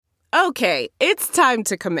Okay, it's time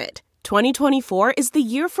to commit. 2024 is the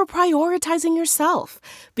year for prioritizing yourself.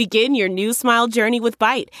 Begin your new smile journey with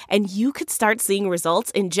Byte, and you could start seeing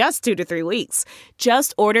results in just 2 to 3 weeks.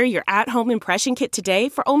 Just order your at-home impression kit today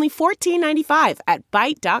for only $14.95 at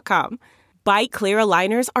Byte.com. Byte Clear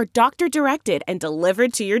aligners are doctor-directed and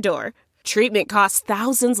delivered to your door. Treatment costs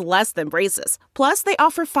thousands less than braces. Plus, they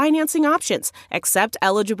offer financing options, accept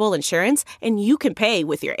eligible insurance, and you can pay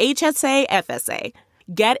with your HSA FSA.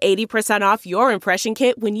 Get 80% off your impression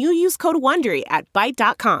kit when you use code WONDERY at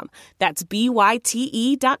Byte.com. That's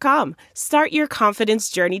BYTE.com. Start your confidence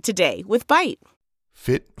journey today with Byte.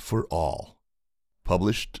 Fit for All.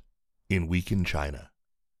 Published in Week in China.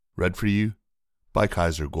 Read for you by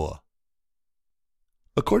Kaiser Kuo.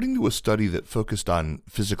 According to a study that focused on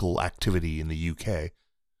physical activity in the UK,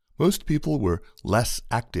 most people were less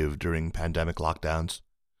active during pandemic lockdowns.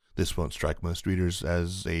 This won't strike most readers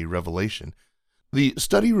as a revelation. The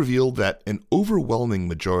study revealed that an overwhelming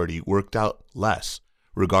majority worked out less,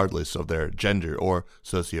 regardless of their gender or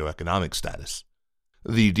socioeconomic status.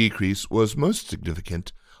 The decrease was most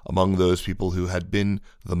significant among those people who had been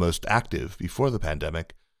the most active before the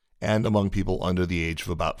pandemic and among people under the age of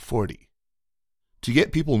about 40. To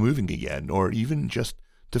get people moving again, or even just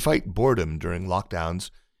to fight boredom during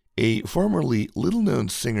lockdowns, a formerly little-known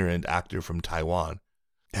singer and actor from Taiwan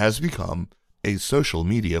has become a social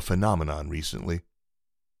media phenomenon recently.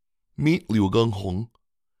 Meet Liu Genghong.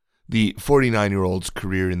 The 49-year-old's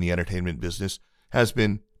career in the entertainment business has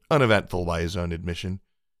been uneventful by his own admission.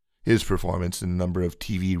 His performance in a number of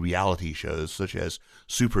TV reality shows, such as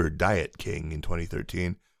Super Diet King in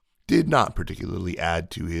 2013, did not particularly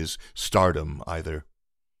add to his stardom either.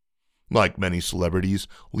 Like many celebrities,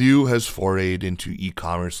 Liu has forayed into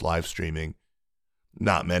e-commerce live streaming.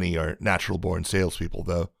 Not many are natural-born salespeople,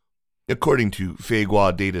 though. According to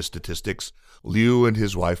Feigua data statistics, Liu and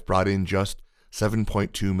his wife brought in just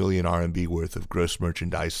 7.2 million RMB worth of gross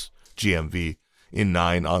merchandise, GMV, in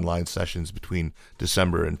 9 online sessions between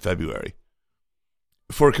December and February.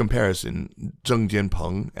 For comparison, Zheng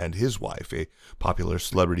Jianpeng and his wife, a popular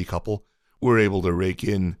celebrity couple, were able to rake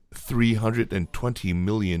in 320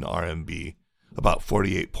 million RMB, about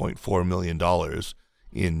 $48.4 million,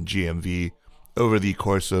 in GMV over the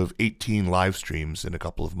course of 18 live streams in a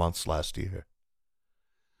couple of months last year.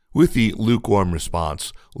 With the lukewarm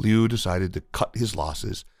response, Liu decided to cut his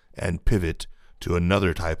losses and pivot to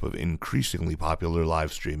another type of increasingly popular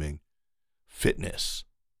live streaming: fitness.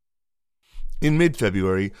 In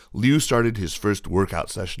mid-February, Liu started his first workout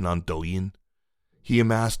session on Douyin. He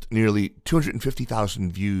amassed nearly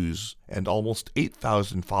 250,000 views and almost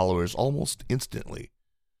 8,000 followers almost instantly.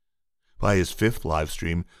 By his 5th live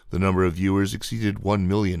stream, the number of viewers exceeded 1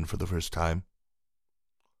 million for the first time.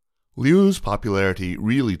 Liu's popularity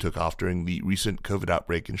really took off during the recent COVID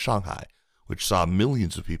outbreak in Shanghai, which saw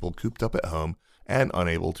millions of people cooped up at home and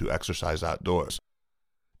unable to exercise outdoors.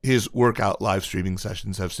 His workout live streaming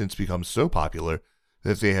sessions have since become so popular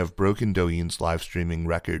that they have broken Douyin's live streaming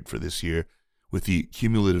record for this year, with the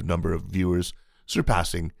cumulative number of viewers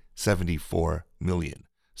surpassing 74 million,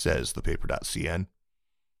 says thepaper.cn.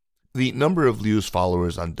 The number of Liu's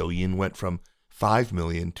followers on Douyin went from 5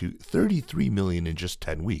 million to 33 million in just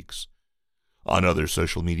 10 weeks. On other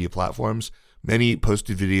social media platforms, many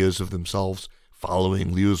posted videos of themselves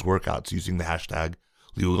following Liu's workouts using the hashtag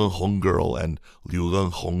LiuGenghongGirl and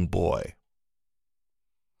LiuGenghongBoy.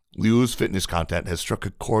 Liu's fitness content has struck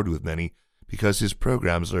a chord with many because his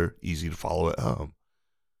programs are easy to follow at home.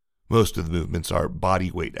 Most of the movements are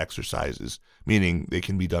body weight exercises, meaning they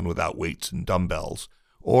can be done without weights and dumbbells,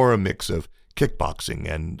 or a mix of kickboxing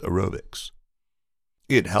and aerobics.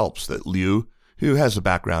 It helps that Liu, who has a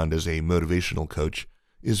background as a motivational coach,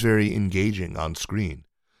 is very engaging on screen.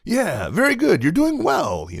 "Yeah, very good, you're doing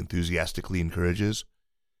well," he enthusiastically encourages.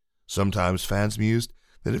 Sometimes fans mused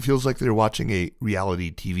that it feels like they're watching a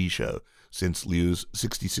reality TV show, since Liu's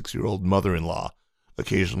 66-year-old mother-in-law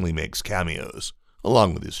occasionally makes cameos,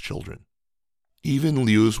 along with his children. Even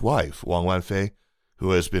Liu's wife, Wang Wanfei,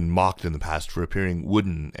 who has been mocked in the past for appearing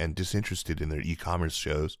wooden and disinterested in their e-commerce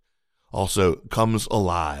shows, also comes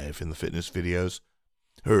alive in the fitness videos.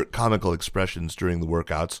 Her comical expressions during the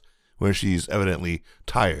workouts, where she's evidently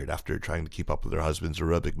tired after trying to keep up with her husband's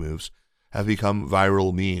aerobic moves, have become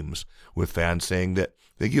viral memes, with fans saying that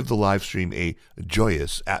they give the live stream a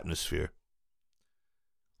joyous atmosphere.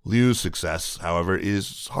 Liu's success, however,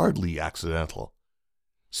 is hardly accidental.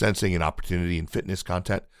 Sensing an opportunity in fitness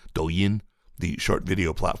content, Douyin, the short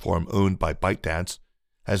video platform owned by ByteDance,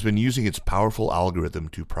 has been using its powerful algorithm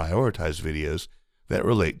to prioritize videos that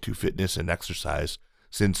relate to fitness and exercise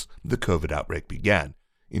since the COVID outbreak began,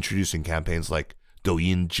 introducing campaigns like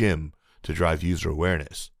Douyin Gym to drive user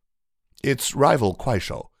awareness. Its rival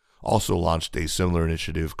Kuaishou also launched a similar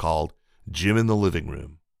initiative called Gym in the Living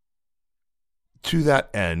Room. To that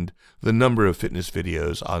end, the number of fitness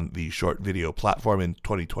videos on the short video platform in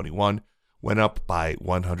 2021 went up by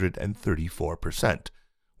 134%,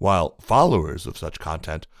 while followers of such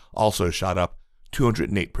content also shot up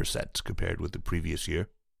 208% compared with the previous year.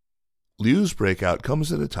 Liu's breakout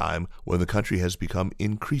comes at a time when the country has become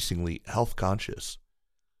increasingly health conscious.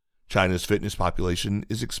 China's fitness population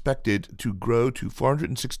is expected to grow to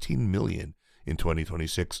 416 million in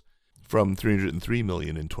 2026 from 303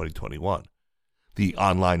 million in 2021. The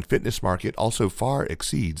online fitness market also far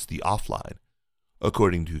exceeds the offline.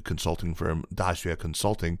 According to consulting firm Daxue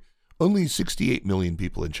Consulting, only 68 million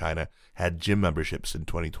people in China had gym memberships in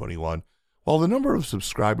 2021, while the number of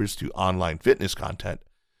subscribers to online fitness content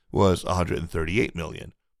was 138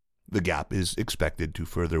 million. The gap is expected to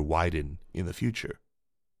further widen in the future.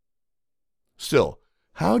 Still,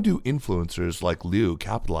 how do influencers like Liu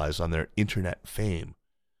capitalize on their internet fame?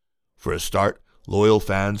 For a start, loyal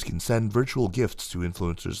fans can send virtual gifts to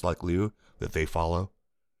influencers like Liu that they follow.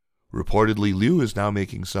 Reportedly, Liu is now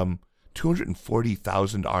making some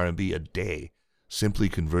 240,000 RMB a day simply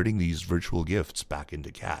converting these virtual gifts back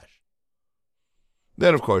into cash.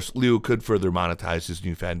 Then, of course, Liu could further monetize his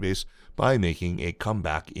new fan base by making a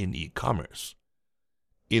comeback in e-commerce.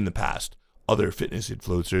 In the past, other fitness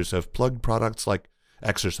influencers have plugged products like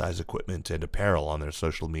exercise equipment and apparel on their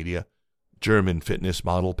social media. German fitness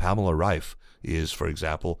model Pamela Reif is, for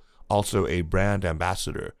example, also a brand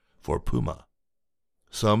ambassador for Puma.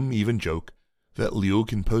 Some even joke that Liu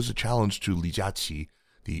can pose a challenge to Li Jiaqi,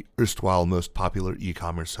 the erstwhile most popular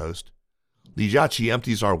e-commerce host. Li Jiaqi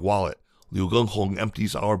empties our wallet, Liu Genghong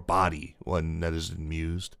empties our body, one netizen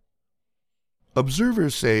mused.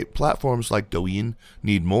 Observers say platforms like Douyin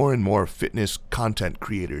need more and more fitness content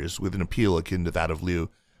creators with an appeal akin to that of Liu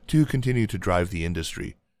to continue to drive the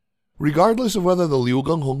industry. Regardless of whether the Liu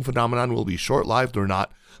Genghong phenomenon will be short-lived or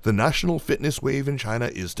not, the national fitness wave in China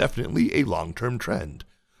is definitely a long-term trend.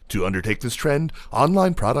 To undertake this trend,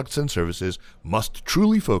 online products and services must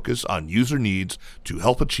truly focus on user needs to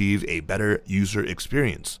help achieve a better user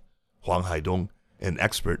experience. Huang Haidong, an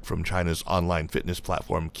expert from China's online fitness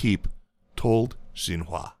platform Keep, told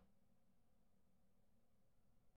Xinhua.